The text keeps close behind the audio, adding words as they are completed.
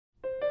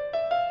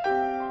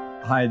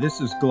Hi,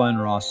 this is Glenn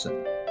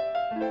Rawson.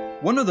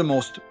 One of the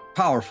most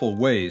powerful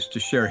ways to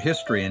share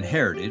history and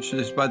heritage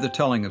is by the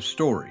telling of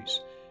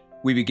stories.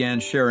 We began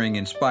sharing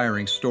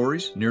inspiring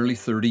stories nearly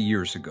 30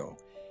 years ago.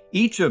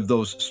 Each of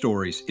those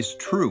stories is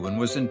true and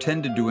was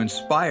intended to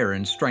inspire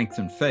and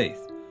strengthen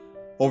faith.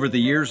 Over the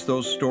years,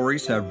 those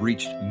stories have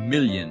reached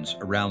millions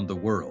around the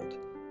world.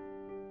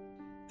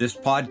 This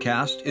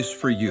podcast is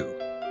for you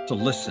to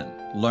listen,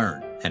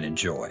 learn, and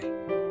enjoy.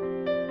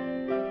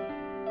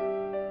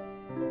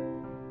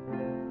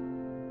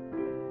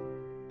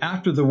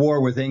 After the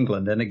war with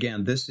England, and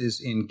again, this is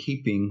in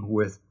keeping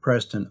with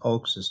President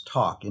Oakes'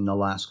 talk in the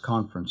last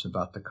conference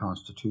about the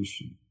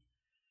Constitution,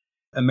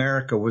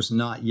 America was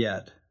not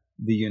yet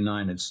the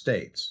United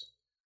States,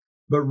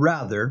 but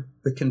rather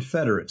the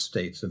Confederate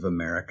States of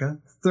America,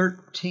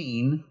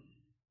 13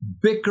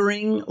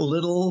 bickering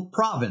little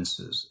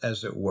provinces,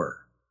 as it were.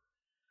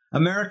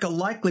 America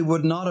likely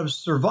would not have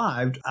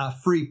survived a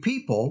free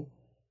people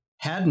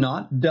had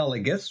not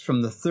delegates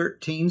from the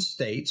 13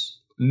 states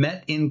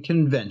met in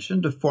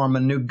convention to form a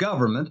new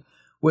government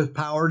with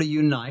power to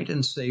unite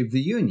and save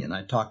the Union.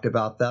 I talked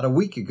about that a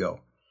week ago.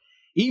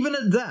 Even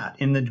at that,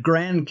 in the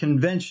Grand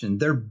Convention,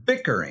 their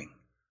bickering,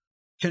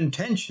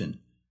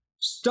 contention,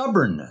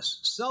 stubbornness,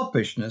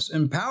 selfishness,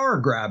 and power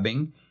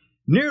grabbing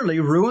nearly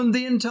ruined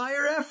the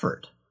entire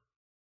effort.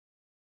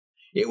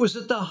 It was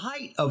at the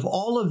height of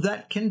all of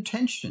that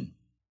contention,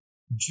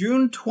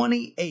 June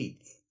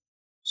 28th,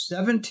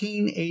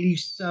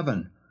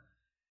 1787,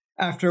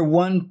 after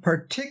one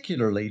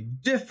particularly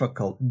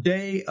difficult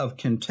day of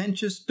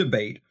contentious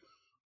debate,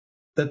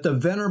 that the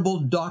venerable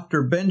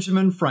Dr.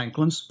 Benjamin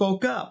Franklin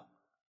spoke up.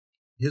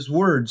 His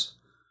words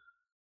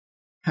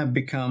have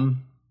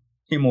become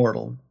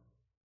immortal.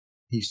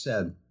 He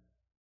said,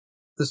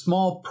 "The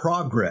small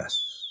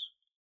progress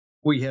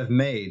we have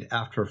made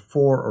after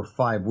 4 or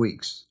 5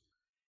 weeks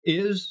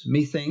is,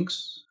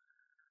 methinks,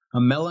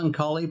 a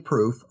melancholy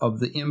proof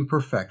of the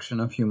imperfection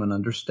of human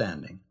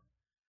understanding.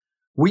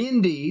 We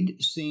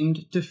indeed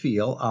seemed to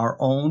feel our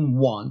own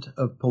want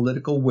of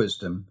political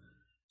wisdom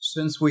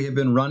since we have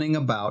been running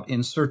about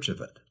in search of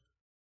it.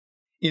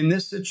 In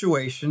this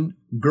situation,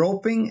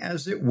 groping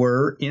as it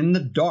were in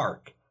the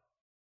dark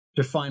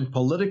to find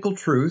political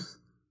truth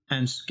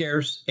and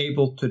scarce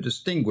able to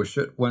distinguish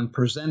it when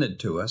presented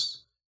to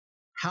us,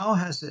 how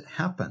has it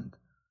happened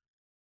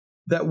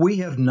that we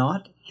have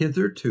not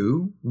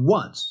hitherto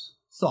once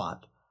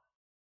thought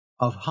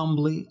of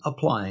humbly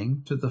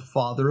applying to the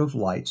Father of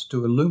lights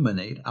to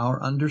illuminate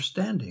our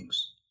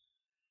understandings?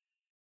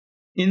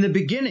 In the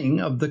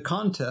beginning of the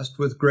contest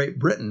with Great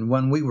Britain,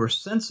 when we were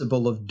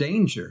sensible of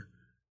danger,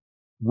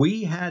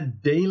 we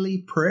had daily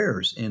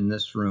prayers in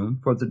this room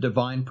for the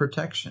divine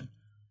protection.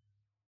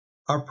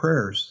 Our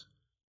prayers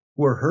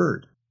were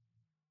heard,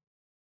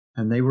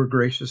 and they were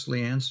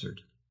graciously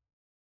answered.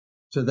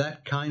 To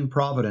that kind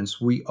providence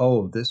we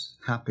owe this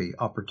happy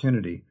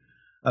opportunity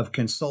of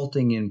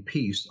consulting in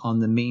peace on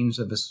the means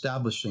of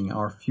establishing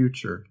our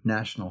future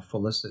national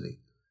felicity.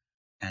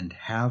 And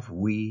have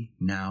we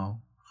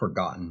now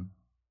forgotten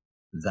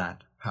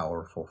that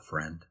powerful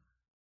friend?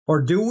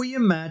 Or do we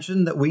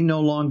imagine that we no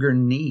longer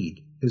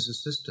need his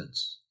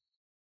assistance?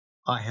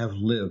 I have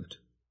lived,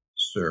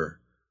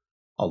 sir,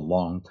 a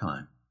long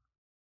time.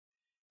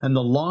 And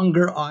the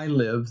longer I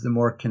live, the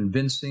more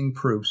convincing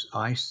proofs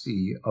I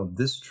see of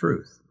this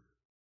truth,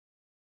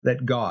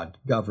 that God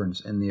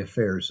governs in the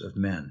affairs of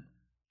men.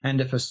 And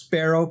if a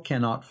sparrow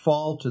cannot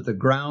fall to the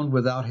ground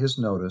without his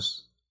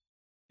notice,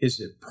 is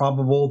it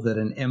probable that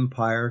an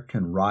empire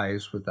can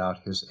rise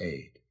without his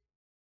aid?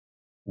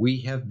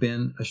 We have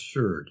been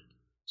assured,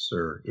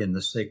 sir, in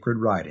the sacred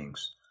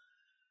writings,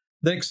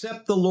 that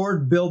except the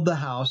Lord build the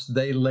house,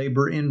 they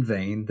labor in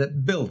vain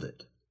that build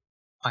it.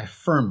 I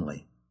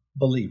firmly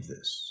believe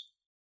this.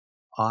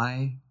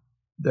 I,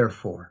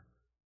 therefore,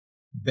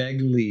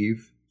 beg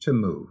leave to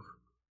move,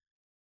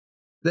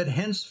 that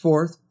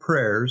henceforth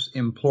prayers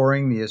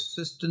imploring the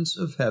assistance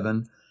of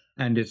heaven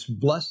and its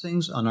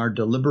blessings on our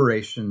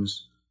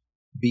deliberations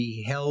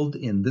be held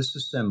in this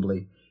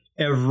assembly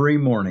every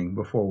morning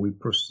before we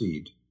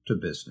proceed to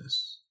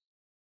business."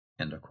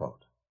 End of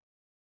quote.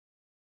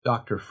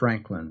 Dr.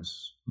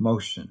 Franklin's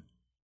motion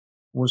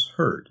was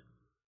heard,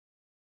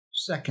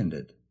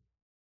 seconded,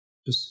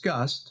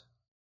 discussed,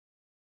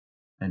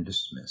 and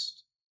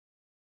dismissed.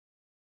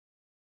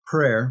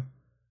 Prayer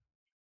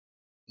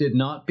did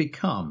not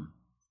become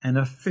an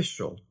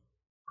official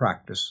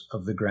practice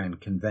of the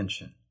Grand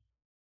Convention,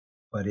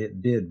 but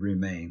it did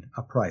remain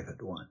a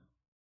private one.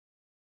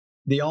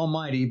 The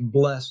Almighty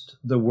blessed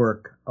the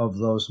work of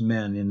those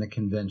men in the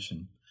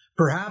convention,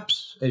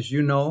 perhaps, as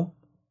you know,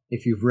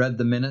 if you've read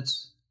the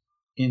minutes,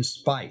 in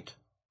spite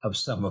of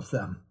some of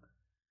them.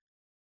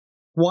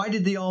 Why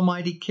did the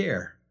Almighty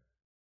care?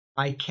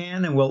 I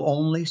can and will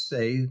only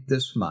say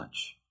this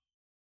much.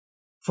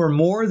 For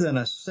more than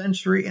a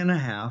century and a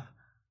half,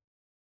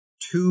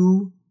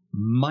 2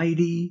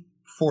 mighty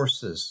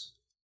forces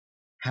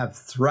have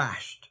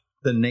thrashed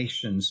the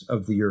nations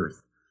of the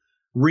earth,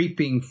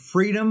 reaping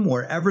freedom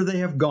wherever they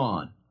have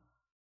gone,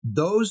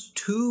 those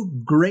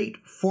two great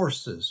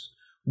forces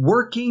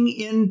working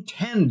in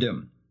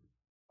tandem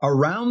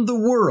around the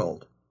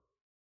world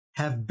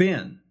have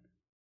been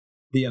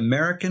the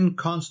American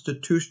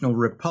Constitutional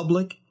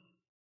Republic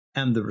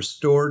and the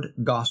restored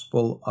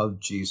gospel of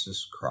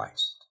Jesus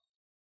Christ.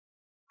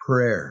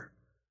 Prayer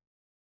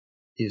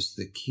is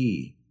the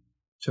key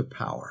to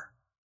power.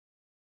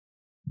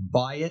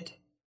 By it,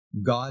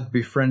 God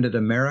befriended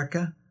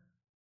America,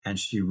 and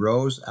she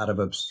rose out of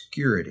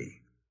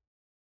obscurity.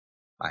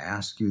 I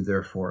ask you,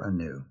 therefore,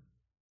 anew,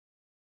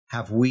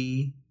 have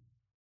we,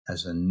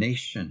 as a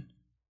nation,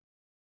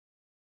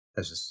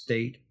 as a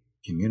state,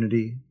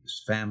 community,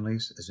 as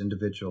families, as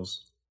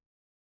individuals,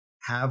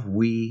 have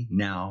we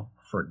now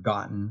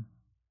forgotten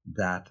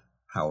that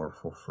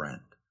powerful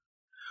friend?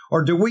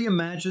 Or do we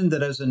imagine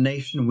that as a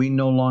nation we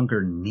no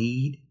longer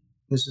need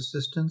his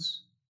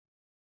assistance?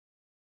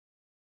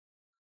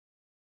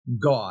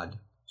 God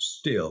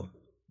still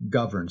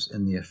governs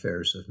in the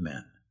affairs of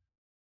men.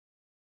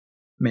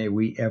 May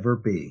we ever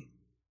be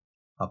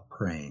a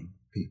praying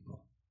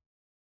people.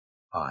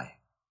 I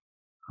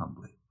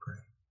humbly pray.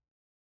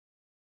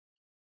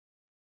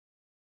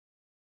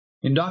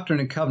 In Doctrine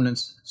and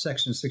Covenants,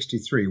 section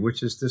 63,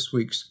 which is this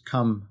week's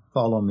Come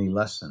Follow Me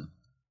lesson,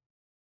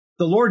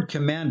 the Lord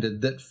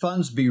commanded that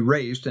funds be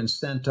raised and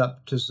sent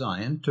up to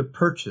Zion to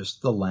purchase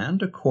the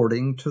land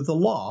according to the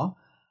law,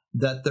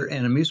 that their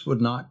enemies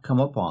would not come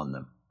upon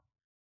them.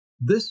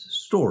 This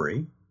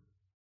story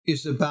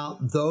is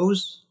about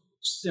those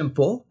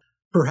simple,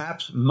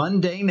 perhaps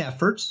mundane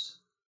efforts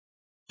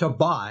to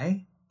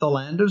buy the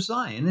land of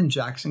Zion in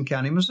Jackson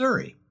County,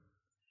 Missouri.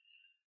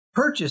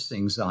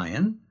 Purchasing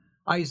Zion,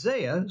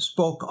 Isaiah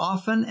spoke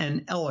often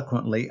and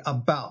eloquently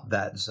about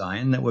that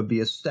Zion that would be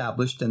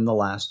established in the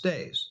last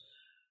days.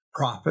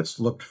 Prophets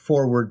looked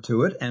forward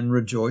to it and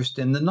rejoiced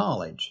in the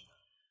knowledge.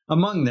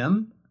 Among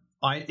them,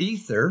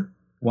 Ether,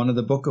 one of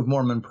the Book of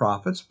Mormon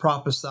prophets,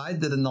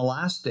 prophesied that in the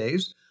last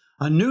days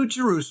a new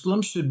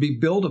Jerusalem should be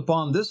built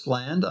upon this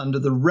land under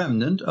the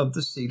remnant of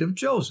the seed of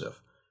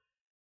Joseph.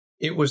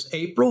 It was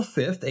April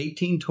 5th,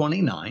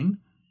 1829,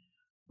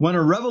 when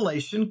a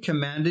revelation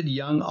commanded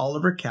young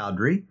Oliver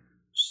Cowdery,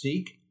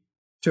 seek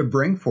to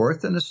bring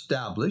forth and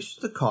establish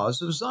the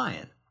cause of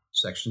Zion,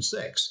 section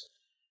 6.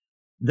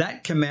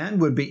 That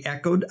command would be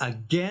echoed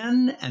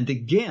again and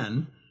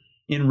again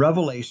in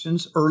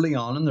Revelations early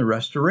on in the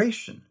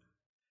Restoration.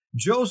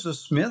 Joseph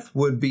Smith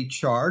would be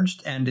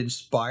charged and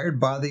inspired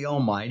by the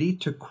Almighty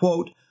to,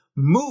 quote,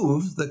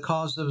 move the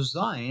cause of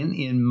Zion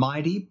in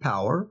mighty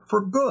power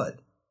for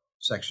good,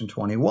 section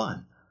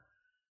 21.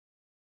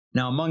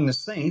 Now, among the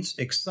saints,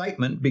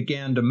 excitement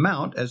began to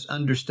mount as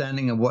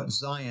understanding of what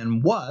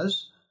Zion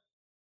was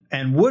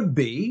and would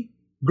be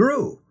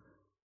grew.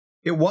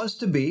 It was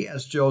to be,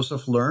 as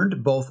Joseph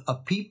learned, both a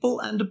people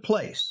and a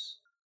place.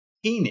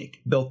 Enoch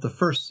built the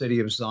first city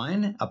of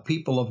Zion, a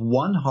people of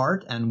one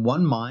heart and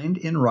one mind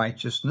in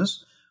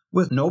righteousness,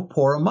 with no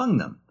poor among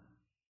them.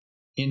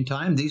 In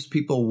time, these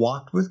people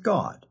walked with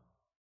God,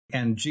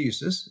 and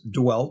Jesus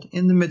dwelt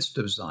in the midst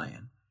of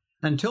Zion,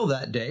 until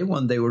that day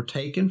when they were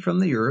taken from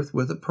the earth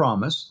with a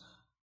promise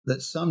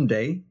that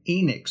someday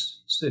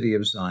Enoch's city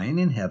of Zion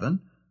in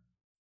heaven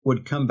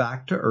would come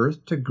back to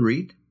earth to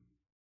greet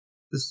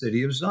the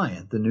city of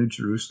Zion, the new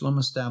Jerusalem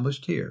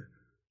established here.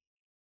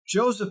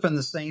 Joseph and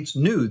the saints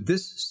knew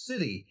this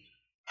city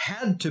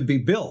had to be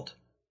built,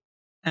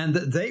 and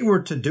that they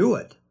were to do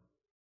it,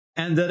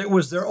 and that it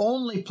was their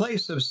only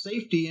place of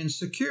safety and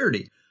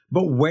security.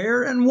 But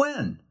where and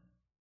when?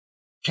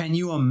 Can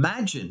you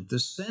imagine the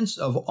sense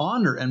of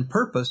honor and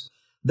purpose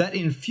that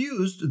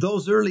infused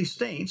those early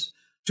saints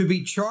to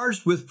be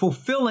charged with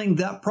fulfilling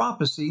that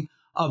prophecy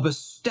of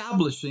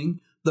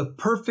establishing the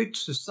perfect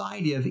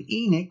society of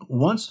Enoch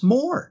once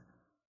more?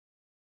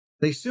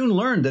 They soon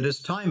learned that as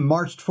time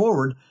marched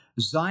forward,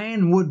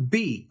 Zion would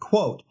be,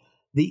 quote,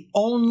 the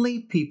only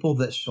people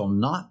that shall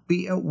not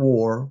be at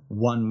war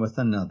one with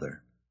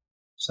another,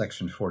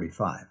 section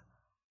 45.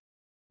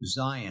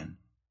 Zion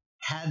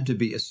had to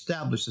be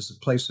established as a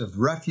place of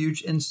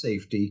refuge and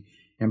safety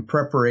in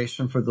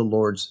preparation for the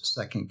Lord's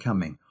second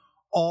coming.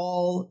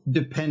 All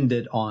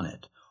depended on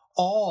it.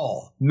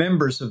 All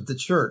members of the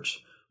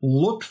church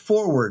looked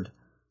forward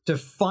to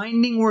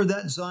finding where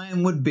that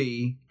Zion would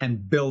be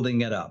and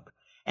building it up.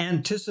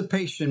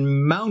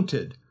 Anticipation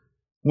mounted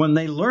when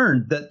they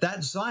learned that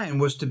that Zion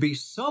was to be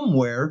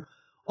somewhere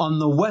on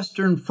the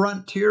western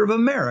frontier of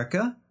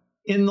America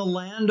in the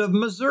land of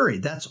Missouri.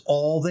 That's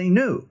all they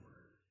knew.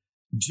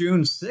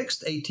 June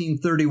 6,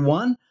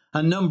 1831,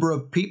 a number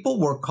of people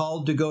were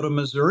called to go to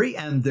Missouri,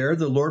 and there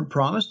the Lord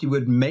promised he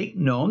would make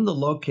known the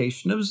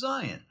location of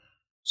Zion,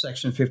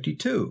 section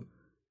 52.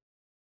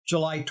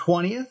 July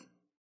 20th,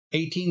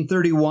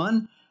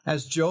 1831,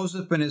 as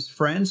Joseph and his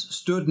friends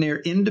stood near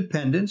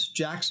Independence,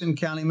 Jackson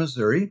County,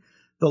 Missouri,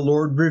 the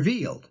Lord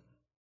revealed,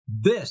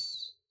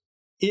 this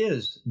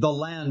is the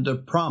land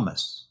of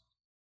promise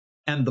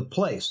and the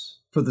place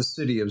for the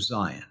city of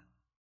Zion,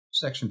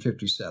 section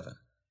 57.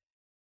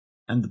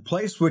 And the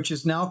place which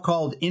is now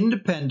called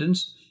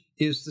Independence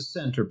is the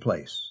center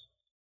place.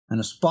 and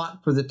a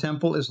spot for the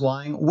temple is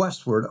lying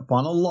westward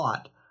upon a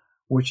lot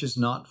which is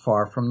not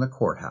far from the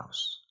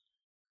courthouse.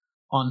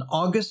 On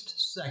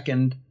August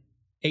 2nd,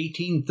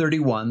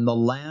 1831, the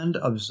land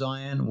of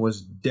Zion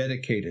was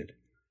dedicated.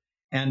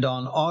 And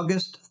on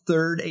August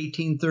 3rd,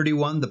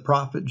 1831, the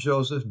prophet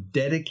Joseph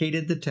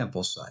dedicated the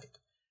temple site.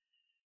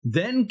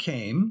 Then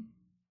came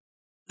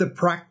the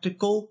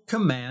practical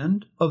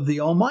command of the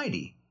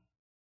Almighty.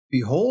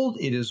 Behold,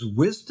 it is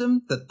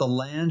wisdom that the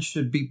land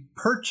should be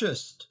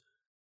purchased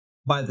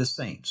by the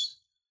saints,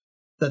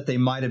 that they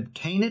might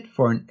obtain it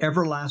for an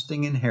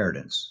everlasting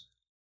inheritance.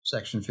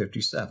 Section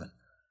 57.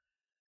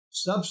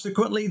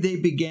 Subsequently, they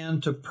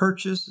began to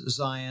purchase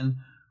Zion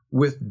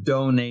with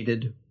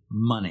donated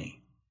money.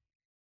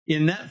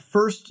 In that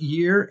first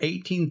year,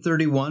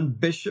 1831,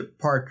 Bishop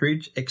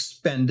Partridge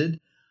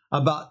expended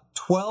about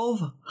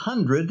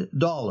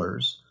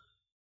 $1,200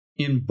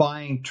 in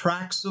buying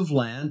tracts of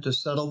land to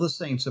settle the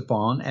saints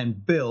upon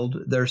and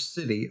build their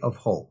city of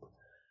hope.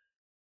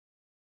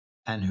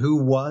 And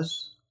who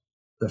was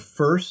the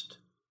first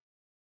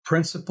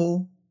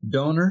principal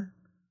donor?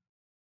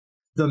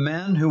 The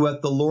man who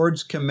at the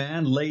Lord's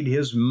command laid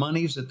his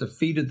monies at the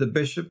feet of the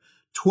bishop.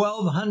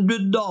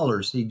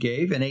 $1,200 he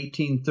gave in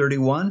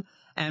 1831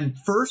 and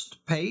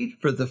first paid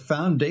for the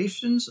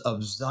foundations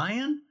of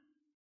Zion?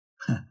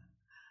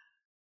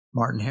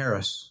 Martin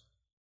Harris,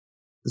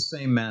 the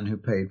same man who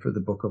paid for the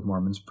Book of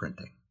Mormon's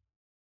printing.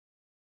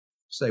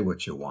 Say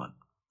what you want,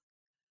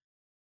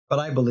 but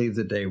I believe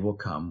the day will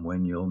come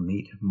when you'll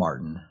meet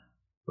Martin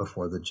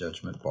before the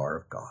judgment bar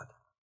of God.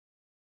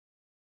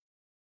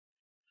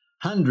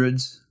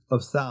 Hundreds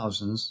of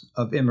thousands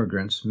of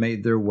immigrants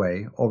made their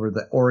way over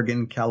the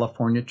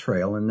Oregon-California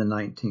Trail in the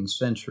 19th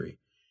century.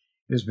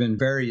 It has been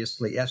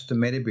variously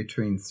estimated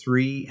between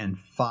 300,000 and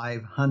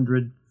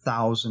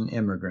 500,000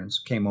 immigrants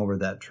came over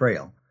that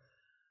trail.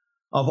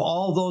 Of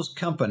all those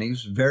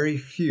companies, very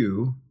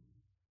few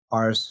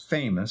are as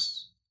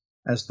famous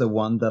as the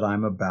one that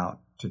I'm about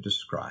to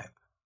describe.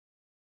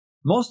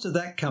 Most of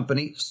that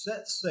company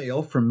set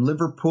sail from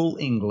Liverpool,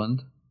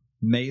 England,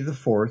 May the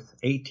 4th,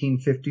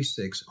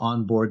 1856,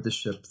 on board the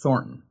ship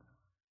Thornton.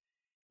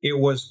 It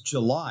was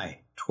July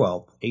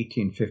 12th,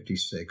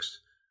 1856,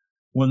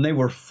 when they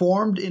were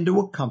formed into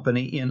a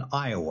company in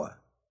Iowa.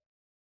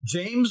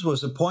 James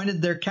was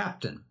appointed their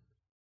captain.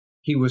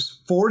 He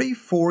was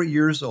 44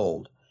 years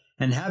old,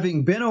 and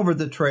having been over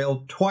the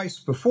trail twice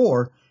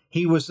before,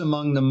 he was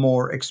among the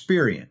more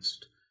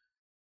experienced.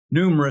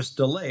 Numerous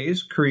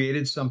delays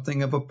created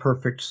something of a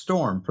perfect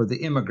storm for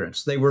the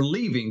immigrants. They were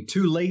leaving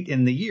too late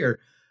in the year,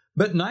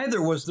 but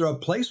neither was there a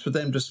place for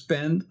them to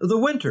spend the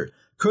winter.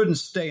 Couldn't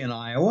stay in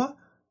Iowa,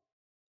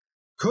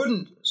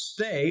 couldn't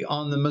stay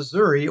on the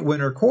Missouri at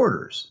winter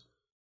quarters.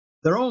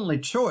 Their only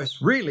choice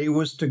really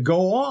was to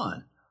go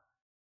on.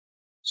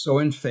 So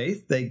in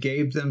faith, they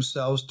gave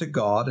themselves to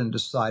God and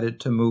decided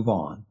to move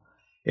on.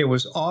 It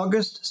was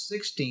August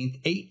 16th,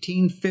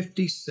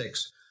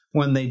 1856,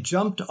 when they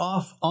jumped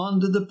off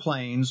onto the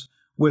plains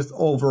with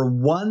over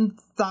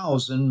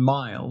 1,000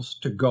 miles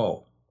to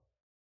go.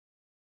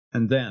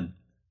 And then,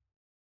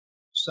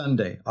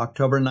 Sunday,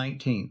 October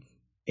 19th,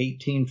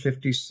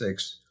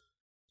 1856,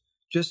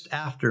 just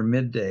after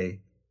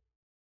midday,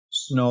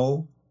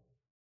 snow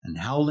and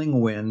howling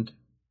wind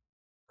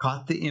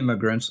caught the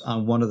immigrants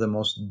on one of the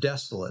most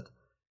desolate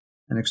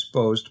and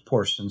exposed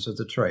portions of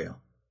the trail.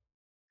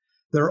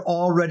 Their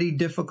already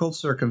difficult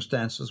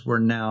circumstances were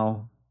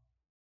now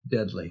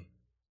deadly.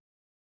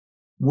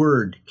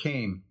 Word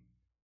came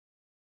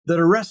that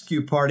a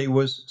rescue party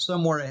was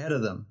somewhere ahead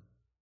of them,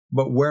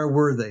 but where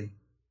were they?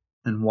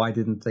 And why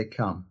didn't they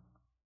come?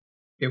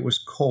 It was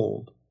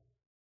cold.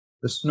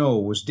 The snow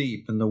was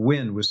deep and the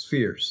wind was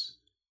fierce.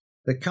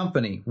 The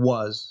company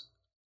was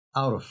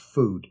out of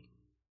food,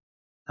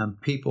 and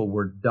people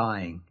were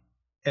dying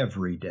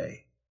every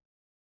day.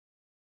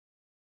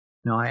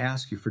 Now I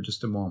ask you for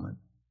just a moment.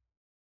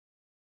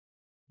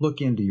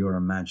 Look into your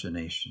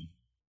imagination.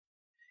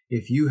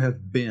 If you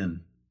have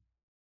been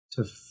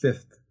to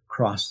Fifth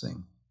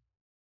Crossing,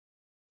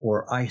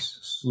 or Ice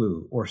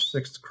Slough, or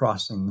Sixth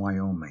Crossing,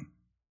 Wyoming,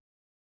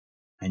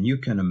 and you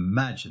can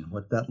imagine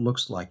what that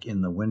looks like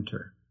in the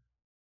winter.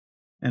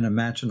 And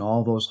imagine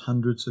all those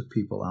hundreds of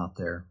people out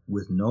there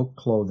with no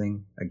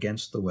clothing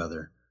against the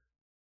weather,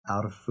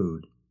 out of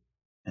food,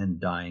 and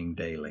dying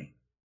daily.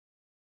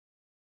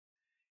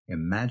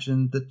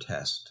 Imagine the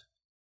test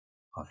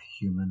of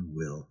human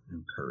will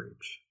and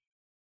courage.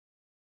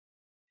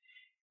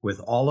 With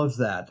all of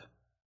that,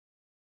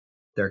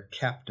 their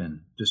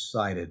captain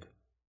decided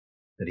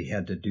that he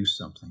had to do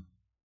something.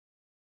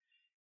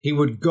 He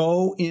would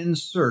go in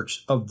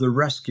search of the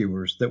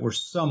rescuers that were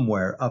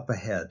somewhere up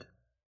ahead.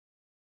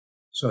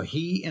 So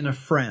he and a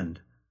friend,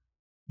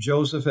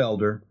 Joseph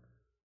Elder,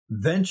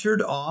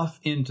 ventured off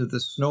into the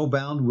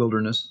snowbound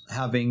wilderness,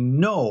 having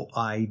no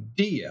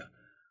idea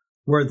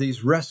where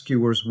these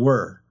rescuers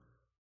were.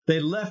 They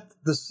left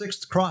the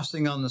Sixth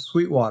Crossing on the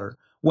Sweetwater,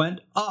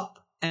 went up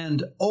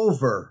and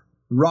over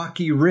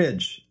Rocky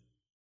Ridge,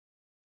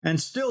 and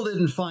still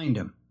didn't find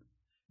him.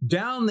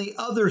 Down the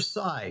other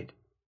side,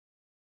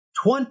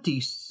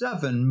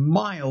 27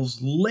 miles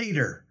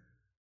later,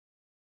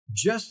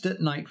 just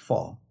at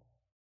nightfall,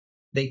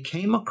 they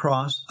came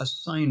across a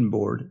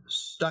signboard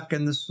stuck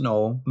in the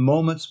snow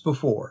moments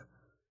before.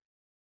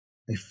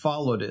 They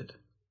followed it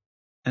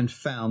and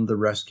found the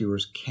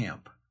rescuers'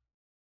 camp.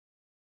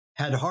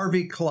 Had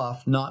Harvey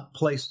Clough not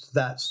placed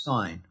that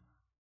sign,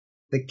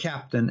 the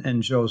captain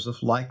and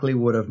Joseph likely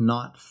would have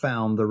not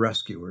found the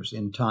rescuers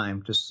in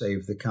time to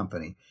save the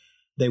company.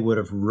 They would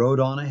have rowed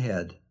on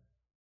ahead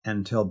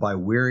until by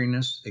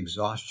weariness,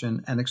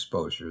 exhaustion, and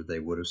exposure they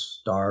would have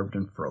starved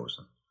and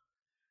frozen.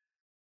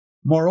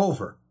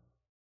 Moreover,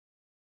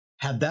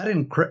 had that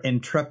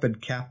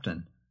intrepid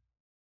captain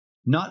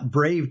not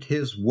braved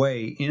his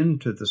way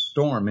into the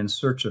storm in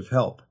search of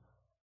help,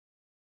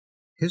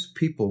 his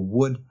people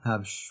would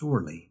have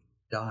surely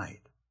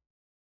died.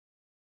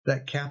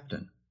 That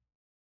captain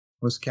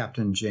was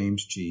Captain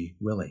James G.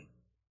 Willey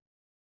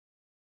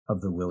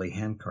of the Willey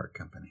Handcart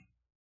Company.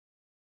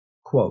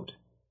 Quote,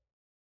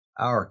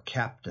 "Our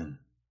captain,"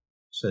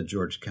 said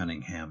George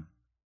Cunningham,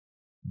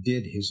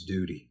 "did his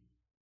duty.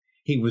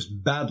 He was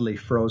badly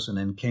frozen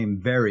and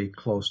came very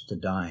close to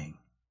dying.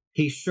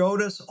 He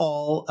showed us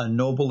all a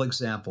noble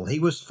example. He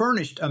was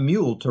furnished a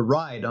mule to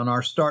ride on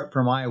our start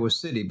from Iowa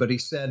City, but he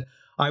said,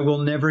 'I will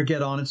never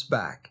get on its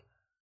back.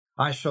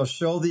 I shall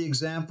show the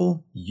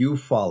example, you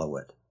follow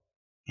it.'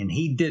 And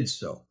he did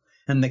so,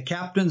 and the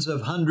captains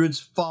of hundreds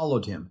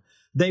followed him.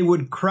 They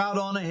would crowd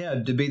on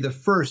ahead to be the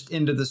first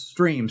into the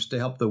streams to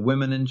help the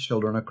women and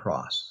children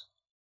across."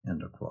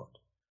 End of quote.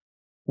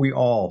 "We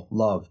all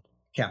loved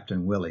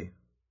Captain Willey,"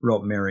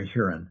 wrote Mary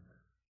Huron.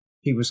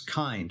 "He was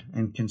kind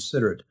and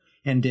considerate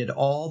and did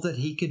all that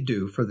he could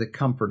do for the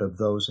comfort of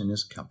those in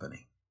his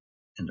company."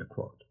 End of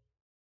quote.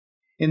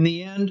 In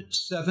the end,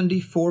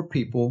 74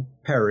 people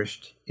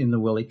perished in the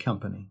Willey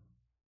Company.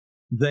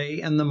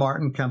 They and the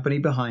Martin Company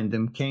behind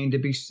them came to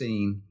be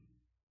seen,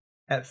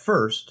 at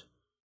first,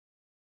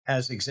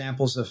 as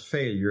examples of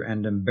failure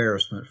and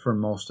embarrassment for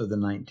most of the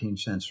 19th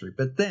century.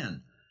 But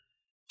then,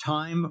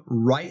 time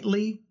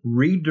rightly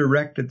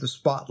redirected the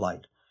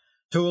spotlight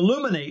to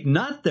illuminate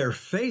not their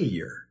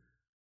failure,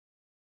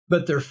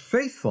 but their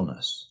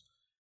faithfulness.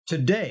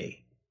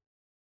 Today,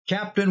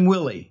 Captain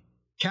Willey,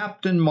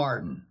 Captain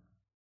Martin,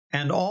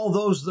 and all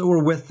those that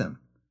were with them,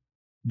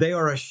 they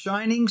are a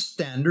shining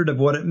standard of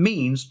what it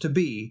means to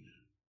be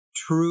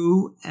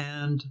true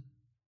and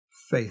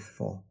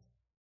faithful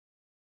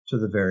to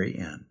the very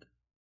end.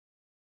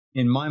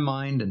 In my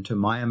mind and to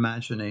my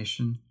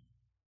imagination,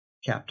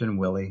 Captain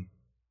Willey,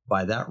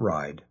 by that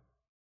ride,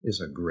 is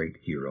a great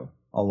hero,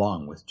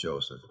 along with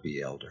Joseph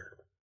B. Elder.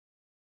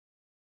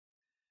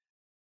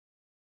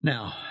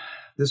 Now,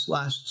 this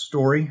last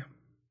story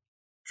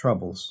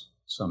troubles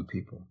some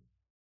people,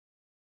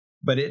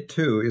 but it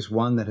too is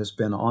one that has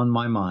been on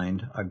my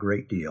mind a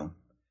great deal.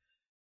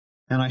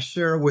 And I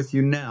share it with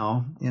you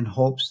now in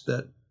hopes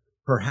that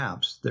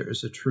perhaps there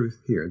is a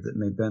truth here that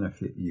may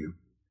benefit you.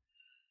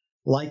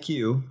 Like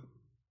you,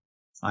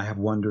 I have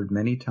wondered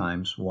many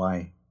times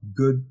why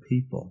good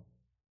people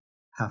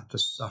have to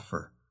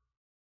suffer.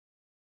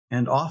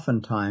 And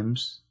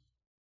oftentimes,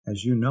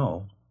 as you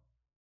know,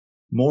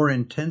 more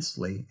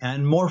intensely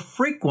and more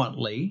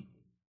frequently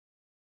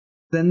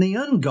than the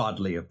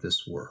ungodly of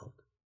this world.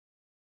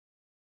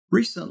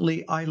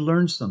 Recently, I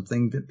learned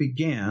something that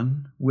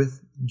began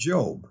with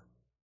Job.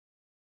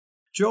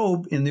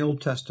 Job in the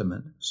Old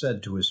Testament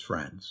said to his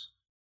friends,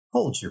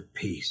 "Hold your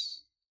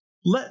peace.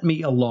 Let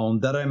me alone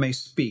that I may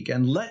speak,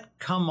 and let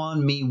come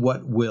on me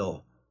what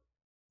will.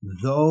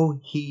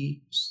 Though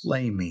he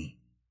slay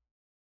me,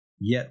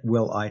 yet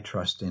will I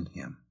trust in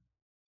him."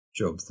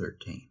 Job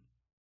 13.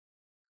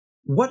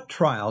 What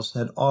trials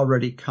had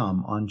already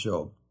come on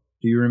Job?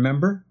 Do you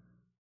remember?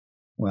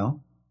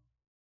 Well,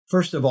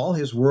 first of all,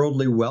 his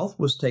worldly wealth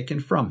was taken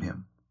from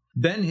him.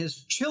 Then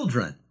his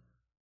children,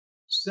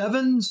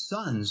 7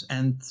 sons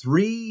and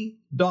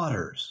 3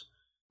 daughters,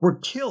 were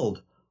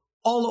killed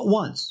all at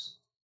once.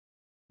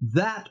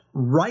 That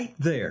right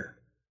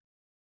there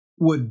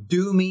would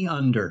do me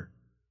under.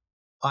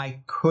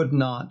 I could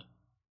not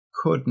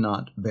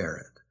bear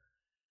it.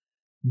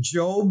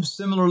 Job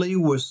similarly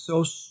was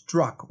so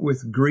struck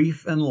with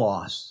grief and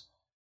loss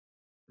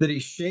that he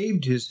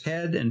shaved his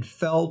head and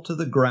fell to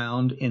the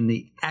ground in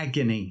the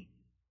agony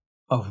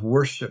of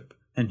worship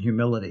and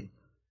humility.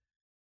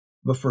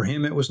 But for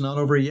him it was not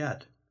over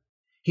yet.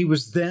 He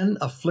was then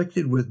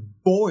afflicted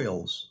with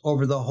boils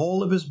over the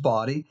whole of his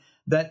body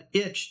that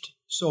itched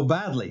so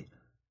badly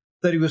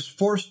that he was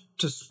forced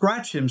to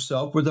scratch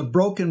himself with a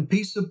broken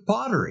piece of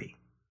pottery,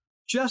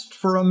 just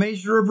for a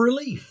measure of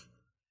relief.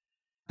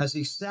 As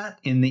he sat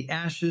in the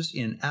ashes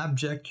in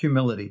abject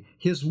humility,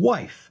 his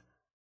wife,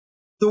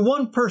 the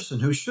one person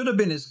who should have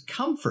been his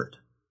comfort,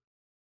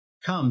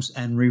 comes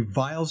and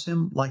reviles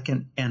him like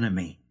an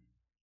enemy.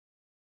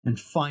 And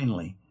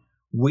finally,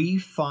 we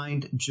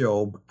find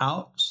Job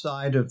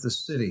outside of the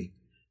city,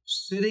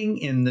 sitting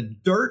in the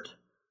dirt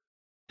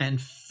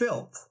and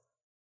filth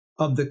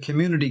of the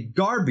community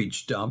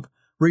garbage dump,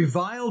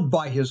 reviled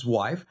by his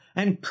wife,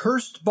 and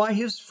cursed by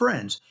his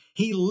friends.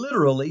 He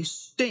literally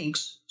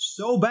stinks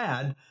so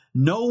bad,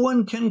 no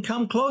one can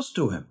come close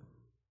to him.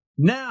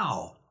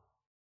 Now,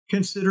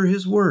 consider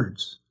his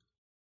words.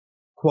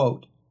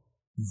 Quote,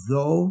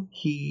 though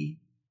he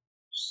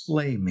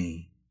slay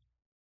me,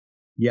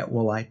 yet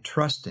will I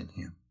trust in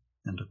him.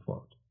 End of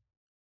quote.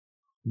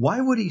 Why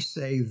would he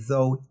say,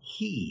 though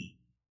he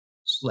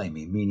slay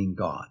me, meaning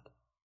God?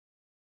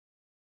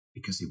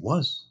 Because he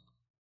was.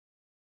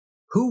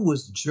 Who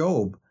was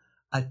Job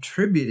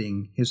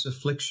attributing his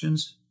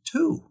afflictions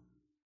to?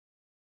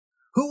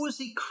 Who was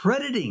he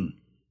crediting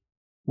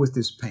with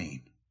his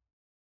pain?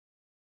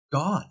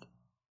 God.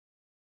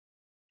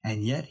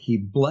 And yet he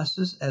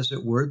blesses, as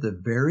it were, the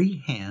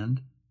very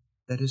hand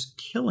that is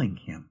killing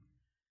him,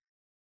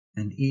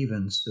 and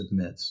even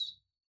submits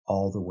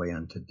all the way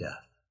unto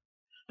death.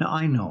 Now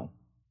I know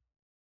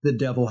the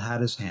devil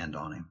had his hand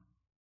on him,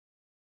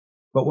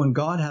 but when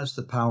God has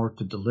the power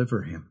to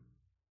deliver him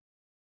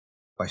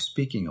by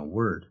speaking a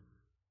word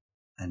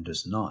and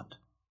does not,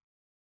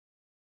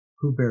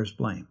 who bears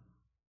blame?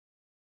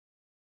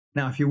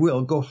 Now, if you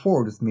will, go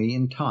forward with me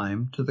in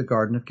time to the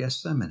Garden of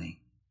Gethsemane.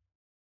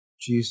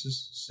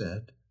 Jesus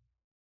said,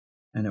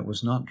 and it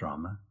was not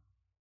drama,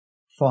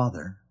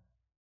 Father,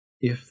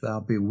 if thou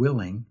be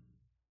willing,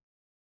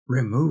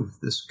 remove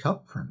this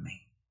cup from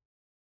me.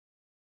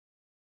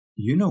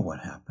 You know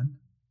what happened.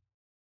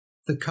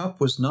 The cup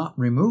was not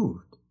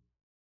removed.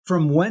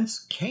 From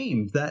whence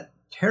came that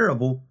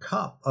terrible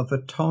cup of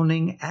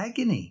atoning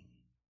agony?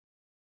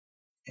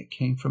 It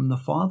came from the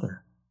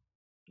Father.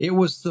 It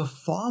was the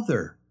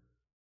Father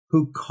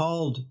who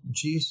called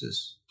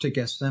Jesus to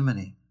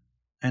Gethsemane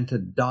and to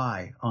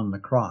die on the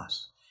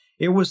cross.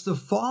 It was the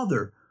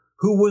Father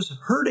who was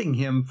hurting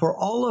him for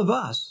all of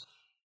us.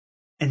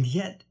 And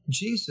yet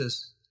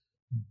Jesus,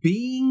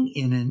 being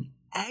in an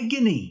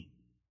agony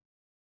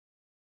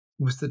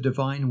with the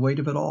divine weight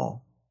of it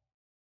all,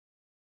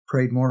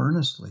 prayed more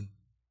earnestly.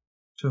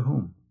 To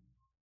whom?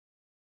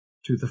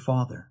 To the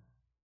Father,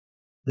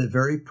 the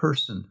very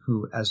person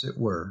who, as it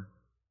were,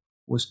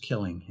 was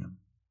killing him.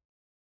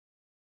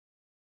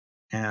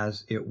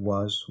 As it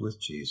was with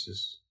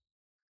Jesus,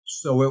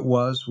 so it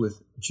was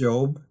with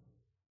Job,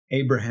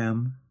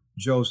 Abraham,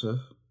 Joseph,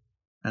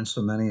 and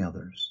so many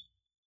others.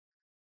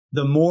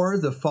 The more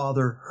the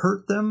Father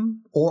hurt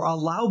them or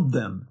allowed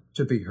them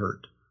to be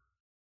hurt,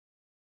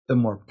 the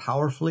more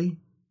powerfully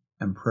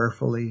and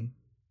prayerfully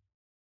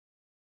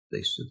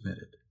they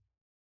submitted.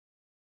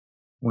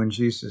 When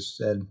Jesus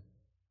said,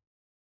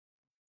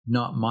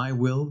 not my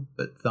will,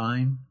 but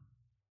thine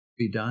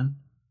be done,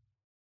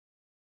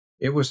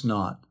 it was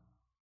not,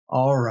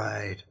 all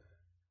right,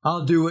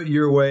 I'll do it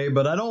your way,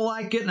 but I don't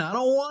like it and I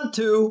don't want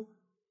to.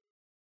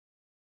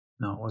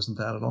 No, it wasn't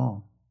that at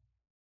all.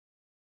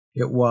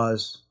 It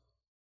was,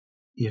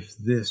 if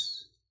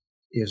this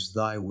is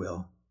thy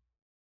will,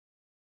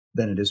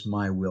 then it is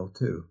my will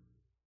too.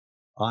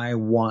 I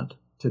want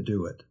to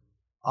do it.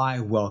 I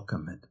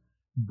welcome it.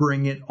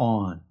 Bring it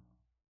on.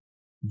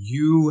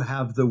 You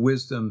have the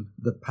wisdom,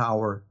 the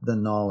power, the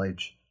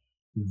knowledge.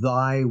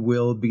 Thy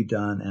will be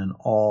done and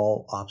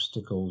all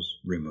obstacles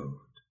removed.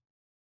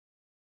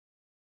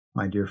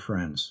 My dear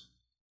friends,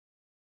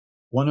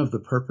 one of the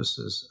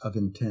purposes of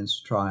intense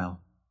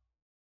trial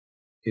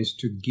is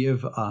to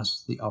give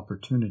us the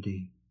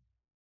opportunity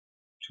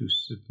to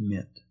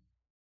submit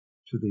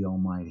to the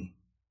Almighty.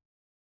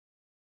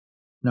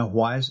 Now,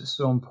 why is it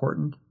so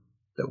important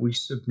that we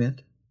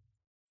submit?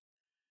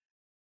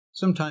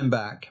 Some time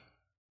back,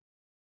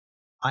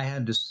 I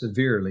had to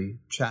severely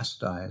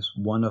chastise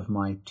one of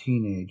my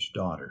teenage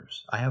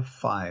daughters. I have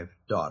 5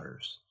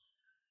 daughters.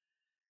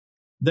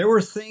 There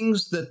were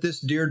things that this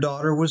dear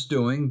daughter was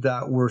doing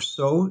that were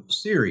so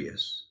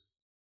serious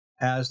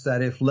as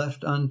that if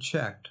left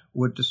unchecked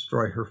would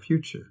destroy her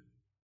future.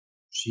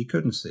 She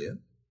couldn't see it,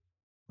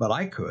 but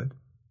I could.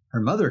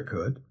 Her mother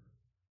could.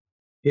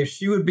 If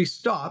she would be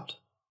stopped,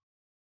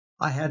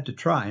 I had to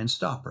try and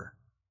stop her.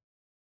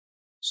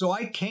 So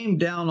I came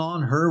down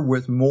on her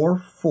with more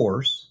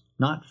force,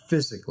 not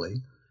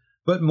physically,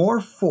 but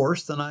more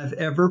force than I've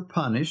ever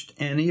punished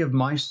any of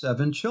my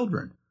 7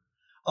 children.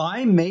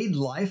 I made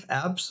life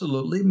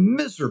absolutely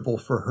miserable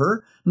for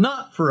her,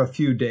 not for a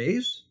few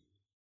days,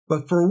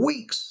 but for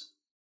weeks.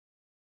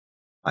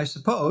 I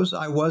suppose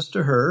I was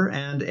to her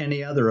and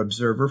any other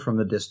observer from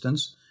the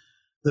distance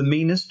the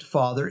meanest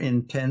father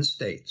in 10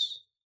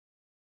 states.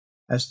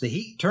 As the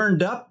heat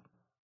turned up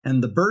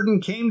and the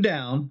burden came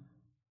down,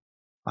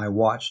 I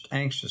watched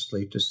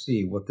anxiously to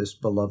see what this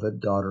beloved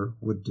daughter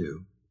would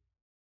do.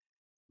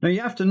 Now you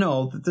have to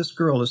know that this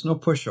girl is no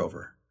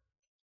pushover.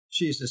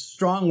 She is as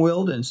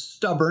strong-willed and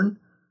stubborn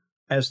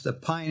as the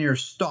pioneer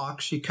stock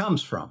she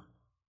comes from.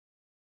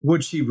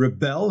 Would she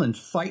rebel and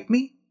fight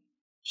me?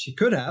 She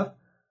could have,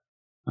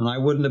 and I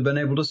wouldn't have been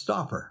able to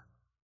stop her.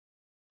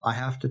 I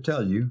have to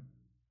tell you,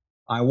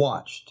 I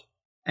watched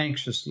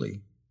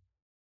anxiously,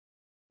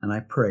 and I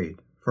prayed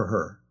for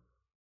her.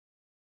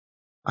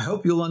 I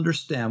hope you'll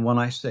understand when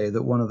I say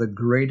that one of the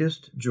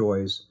greatest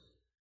joys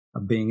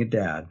of being a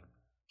dad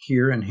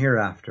here and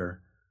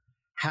hereafter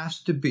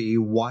has to be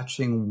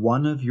watching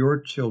one of your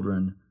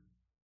children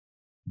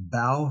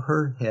bow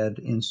her head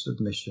in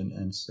submission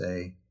and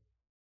say,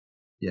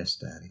 "Yes,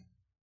 Daddy,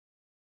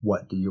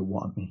 what do you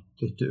want me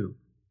to do?"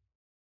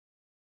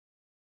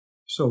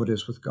 So it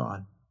is with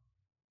God.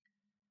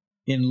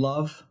 In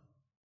love,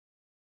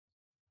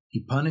 He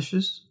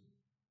punishes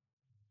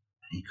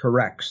and He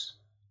corrects.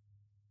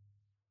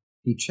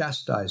 He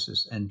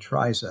chastises and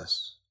tries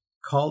us.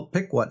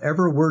 Pick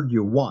whatever word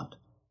you want.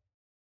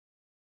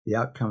 The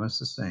outcome is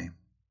the same,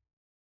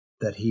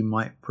 that He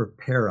might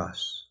prepare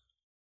us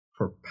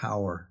for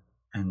power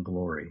and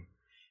glory.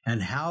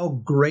 And how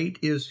great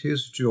is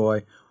His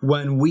joy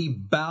when we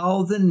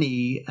bow the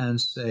knee and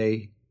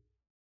say,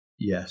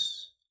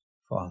 "Yes,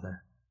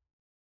 Father,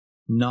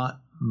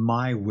 not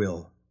my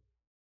will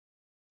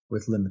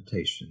with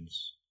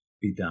limitations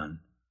be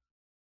done,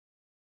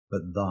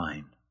 but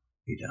thine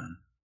be done."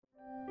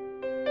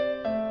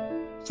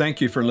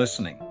 Thank you for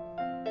listening.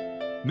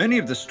 Many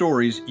of the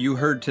stories you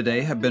heard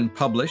today have been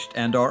published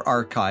and are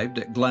archived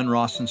at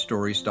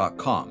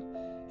glenrossenstories.com.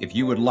 If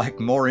you would like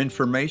more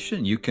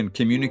information, you can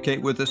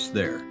communicate with us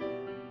there.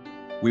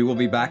 We will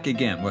be back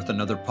again with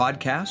another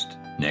podcast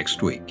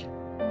next week.